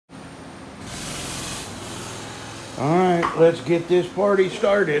Alright, let's get this party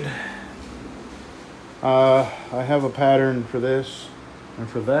started. I have a pattern for this and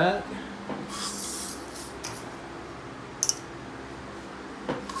for that.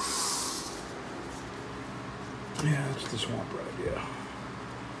 Yeah, it's the swamp rat, yeah.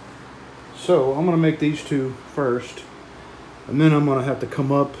 So I'm going to make these two first, and then I'm going to have to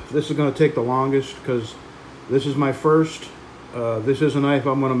come up. This is going to take the longest because this is my first. This is a knife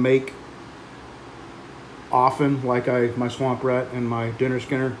I'm going to make often, like my swamp rat and my dinner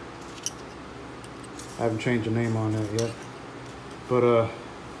skinner. I haven't changed the name on that yet. But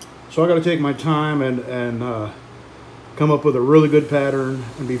so I got to take my time and come up with a really good pattern.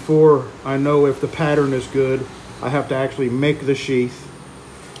 And before I know if the pattern is good, I have to actually make the sheath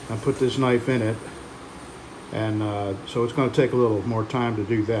and put this knife in it. And so it's going to take a little more time to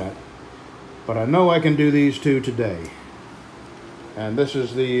do that. But I know I can do these two today. And this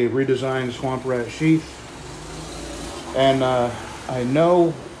is the redesigned swamp rat sheath. And I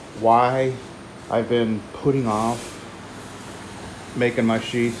know why I've been putting off making my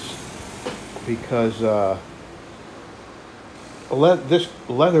sheaths, because this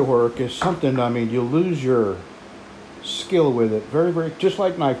leather work is something, I mean, you lose your skill with it very, just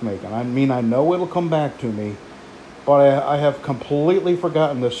like knife making. I mean, I know it'll come back to me, but I have completely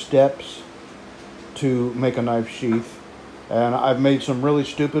forgotten the steps to make a knife sheath, and I've made some really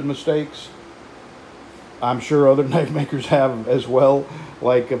stupid mistakes. I'm sure other knife makers have as well,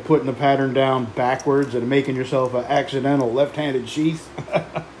 like putting the pattern down backwards and making yourself an accidental left-handed sheath.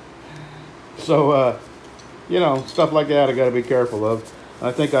 So, you know, stuff like that I got to be careful of.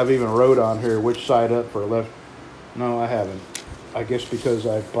 I think I've even wrote on here which side up for left. No, I haven't. I guess because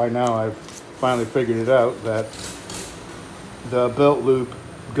by now I've finally figured it out that the belt loop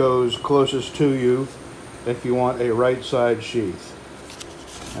goes closest to you if you want a right side sheath.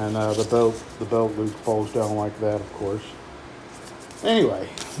 And the belt loop falls down like that, of course. Anyway,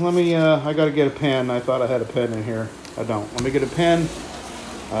 let me, I got to get a pen. I thought I had a pen in here. I don't. Let me get a pen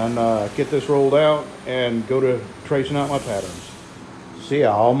and get this rolled out and go to tracing out my patterns. See,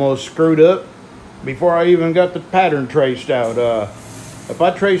 I almost screwed up before I even got the pattern traced out. If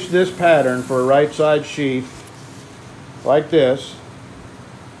I trace this pattern for a right side sheath like this,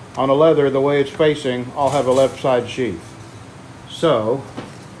 on the leather the way it's facing, I'll have a left side sheath. So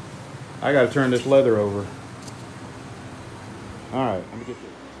I got to turn this leather over. All right, let me get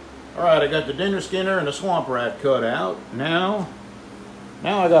this. All right, I got the dinner skinner and the swamp rat cut out. Now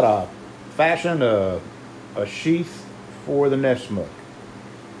I got to fashion a sheath for the nest smook.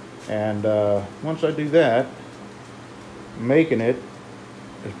 And once I do that, making it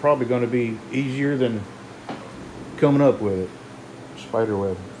is probably going to be easier than coming up with it. Spider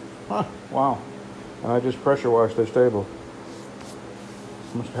web. Huh, wow. And I just pressure washed this table.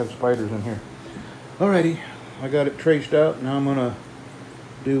 Must have spiders in here. Alrighty, I got it traced out. Now I'm gonna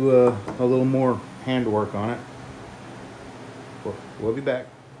do a little more handwork on it. We'll be back.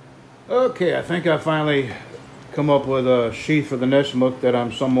 Okay, I think I finally come up with a sheath for the nest smook that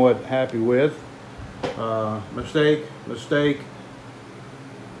I'm somewhat happy with. Mistake,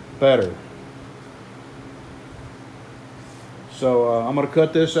 better. So I'm gonna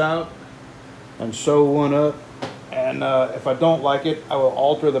cut this out and sew one up. And if I don't like it, I will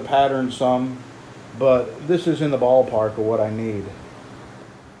alter the pattern some, but this is in the ballpark of what I need.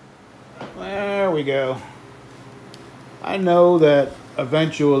 There we go. I know that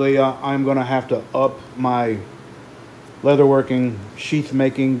eventually I'm going to have to up my leatherworking, sheath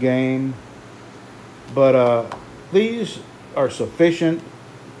making game, but these are sufficient.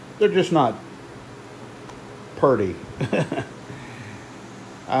 They're just not pretty.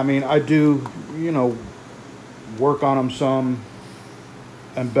 I mean, I do, you know, work on them some,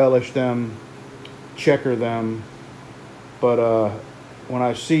 embellish them, checker them, but when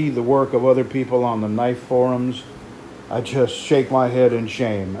I see the work of other people on the knife forums, I just shake my head in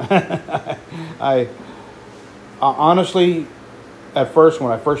shame. I honestly, at first,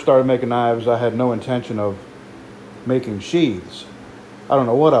 when I first started making knives, I had no intention of making sheaths. I don't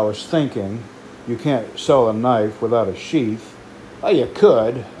know what I was thinking. You can't sell a knife without a sheath. Well, you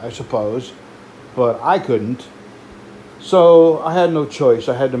could, I suppose, but I couldn't. So I had no choice.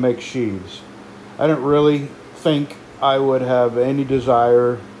 I had to make sheaths. I didn't really think I would have any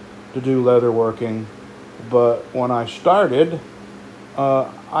desire to do leatherworking, but when I started,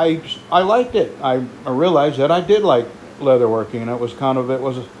 I liked it. I realized that I did like leatherworking, and it was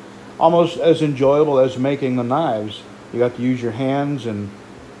almost as enjoyable as making the knives. You got to use your hands and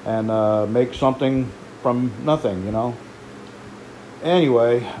make something from nothing, you know.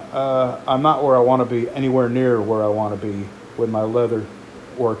 Anyway, I'm not where I want to be, anywhere near where I want to be with my leather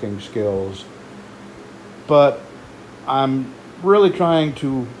working skills. But I'm really trying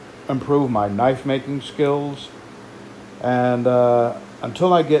to improve my knife making skills, and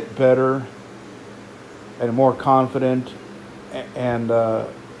until I get better and more confident and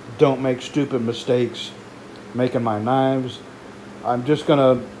don't make stupid mistakes making my knives, I'm just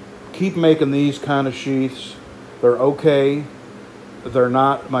gonna keep making these kind of sheaths. They're okay. They're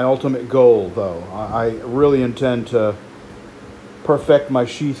not my ultimate goal, though. I really intend to perfect my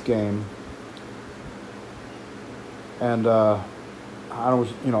sheath game. And I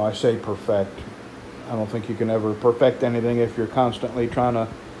don't, I say perfect. I don't think you can ever perfect anything if you're constantly trying to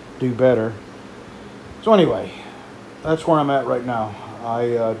do better. So anyway, that's where I'm at right now.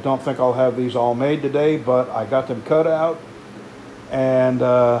 I don't think I'll have these all made today, but I got them cut out, and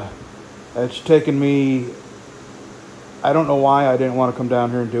it's taken me, I don't know why I didn't want to come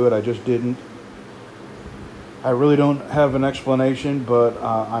down here and do it. I just didn't. I really don't have an explanation, but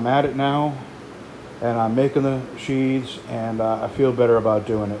I'm at it now, and I'm making the sheaths, and I feel better about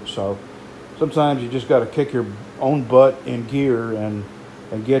doing it. So sometimes you just got to kick your own butt in gear and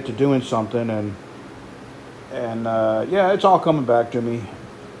get to doing something, and yeah, it's all coming back to me.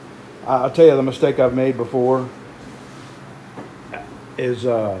 I'll tell you, the mistake I've made before is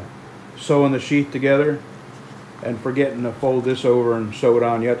sewing the sheath together and forgetting to fold this over and sew it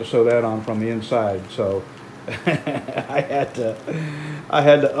on. You have to sew that on from the inside. So I had to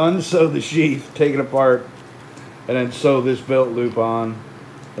unsew the sheath, take it apart, and then sew this belt loop on,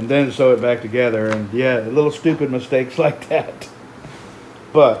 and then sew it back together. And yeah, little stupid mistakes like that.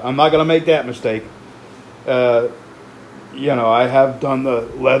 But I'm not gonna make that mistake. I have done the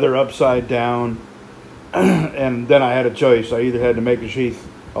leather upside down, and then I had a choice. I either had to make the sheath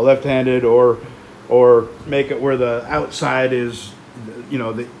a left-handed or make it where the outside is,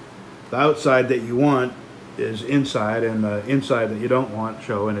 the outside that you want is inside, and the inside that you don't want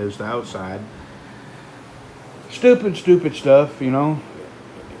showing is the outside. Stupid stuff,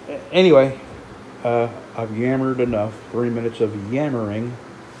 Anyway, I've yammered enough. 3 minutes of yammering.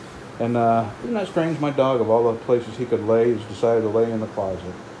 And isn't that strange? My dog, of all the places he could lay, has decided to lay in the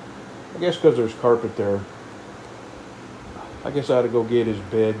closet. I guess because there's carpet there. I guess I ought to go get his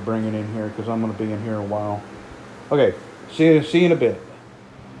bed, bring it in here, because I'm going to be in here a while. Okay, see you in a bit.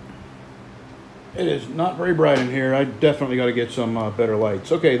 It is not very bright in here. I definitely got to get some better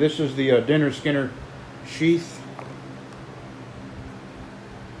lights. Okay, this is the Dinner Skinner sheath.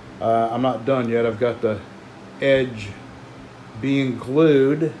 I'm not done yet. I've got the edge being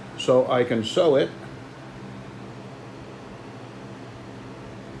glued so I can sew it.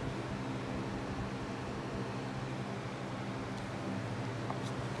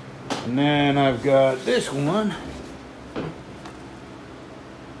 And then I've got this one.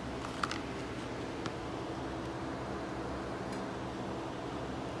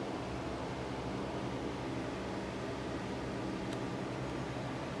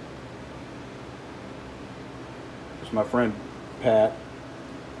 It's my friend Pat.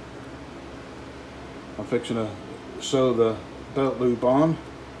 I'm fixing to sew the belt loop on,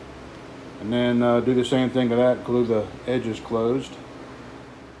 and then do the same thing to that, glue the edges closed.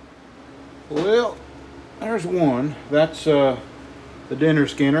 Well, there's one. That's the Dinner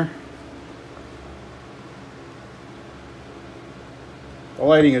Skinner. The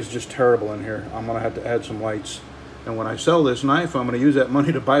lighting is just terrible in here. I'm gonna have to add some lights, and when I sell this knife, I'm gonna use that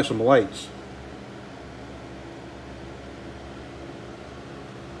money to buy some lights.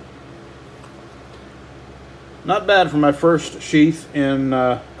 Not bad for my first sheath in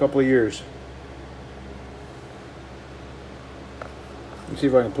a couple of years. Let me see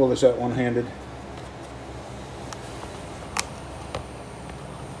if I can pull this out one-handed.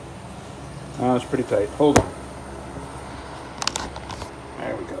 Oh, it's pretty tight. Hold on.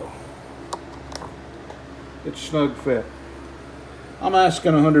 There we go. It's snug fit. I'm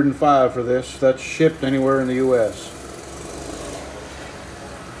asking $105 for this. That's shipped anywhere in the U.S.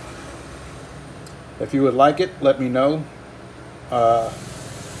 If you would like it, let me know.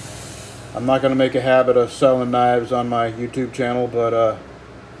 I'm not going to make a habit of selling knives on my YouTube channel, but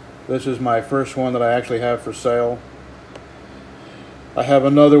this is my first one that I actually have for sale. I have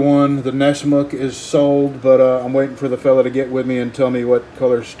another one. The Nesmuk is sold, but I'm waiting for the fella to get with me and tell me what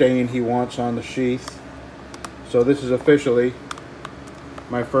color stain he wants on the sheath. So this is officially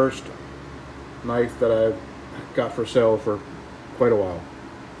my first knife that I've got for sale for quite a while.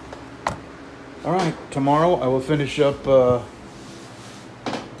 All right, tomorrow I will finish up. Thought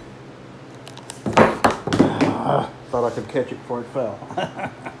I could catch it before it fell.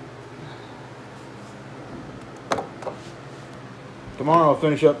 Tomorrow I'll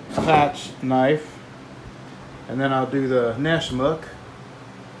finish up Pat's knife, and then I'll do the Nesmuk,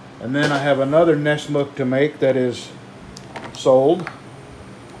 and then I have another Nesmuk to make that is sold.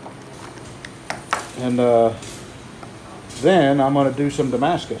 And then I'm going to do some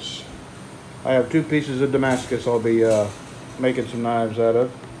Damascus. I have 2 pieces of Damascus I'll be making some knives out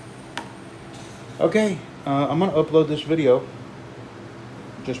of. Okay, I'm going to upload this video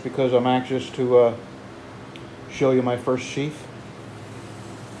just because I'm anxious to show you my first sheath.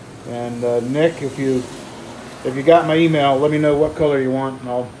 And Nick, if you got my email, let me know what color you want, and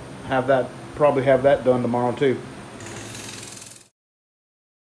I'll have that, probably have that done tomorrow too.